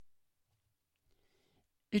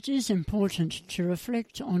It is important to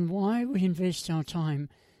reflect on why we invest our time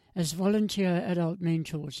as volunteer adult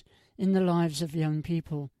mentors in the lives of young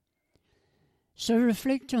people. So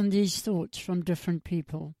reflect on these thoughts from different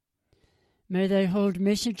people. May they hold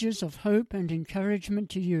messages of hope and encouragement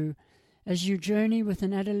to you as you journey with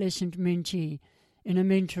an adolescent mentee in a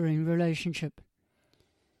mentoring relationship.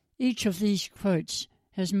 Each of these quotes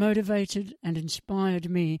has motivated and inspired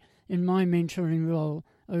me in my mentoring role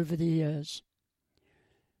over the years.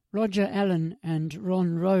 Roger Allen and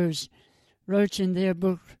Ron Rose wrote in their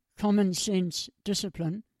book Common Sense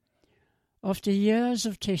Discipline, "After years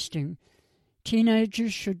of testing,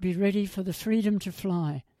 teenagers should be ready for the freedom to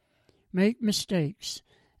fly, make mistakes,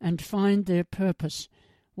 and find their purpose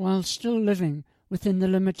while still living within the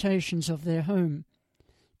limitations of their home.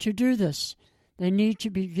 To do this, they need to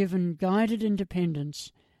be given guided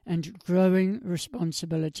independence and growing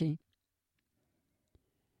responsibility."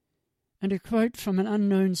 And a quote from an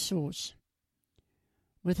unknown source: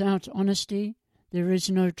 "Without honesty, there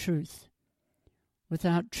is no truth.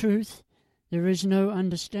 Without truth, there is no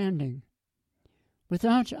understanding.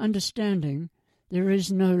 Without understanding, there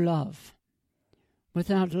is no love.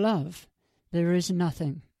 Without love, there is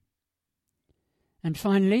nothing." And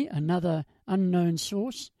finally, another unknown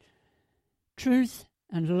source: "Truth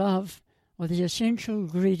and love are the essential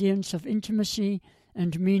ingredients of intimacy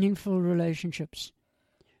and meaningful relationships.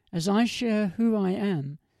 As I share who I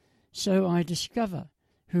am, so I discover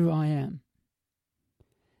who I am."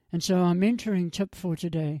 And so our mentoring tip for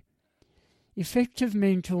today: effective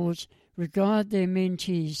mentors regard their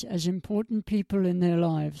mentees as important people in their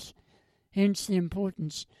lives, hence the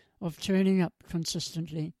importance of turning up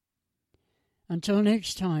consistently. Until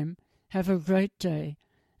next time, have a great day,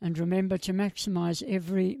 and remember to maximize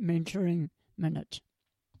every mentoring minute.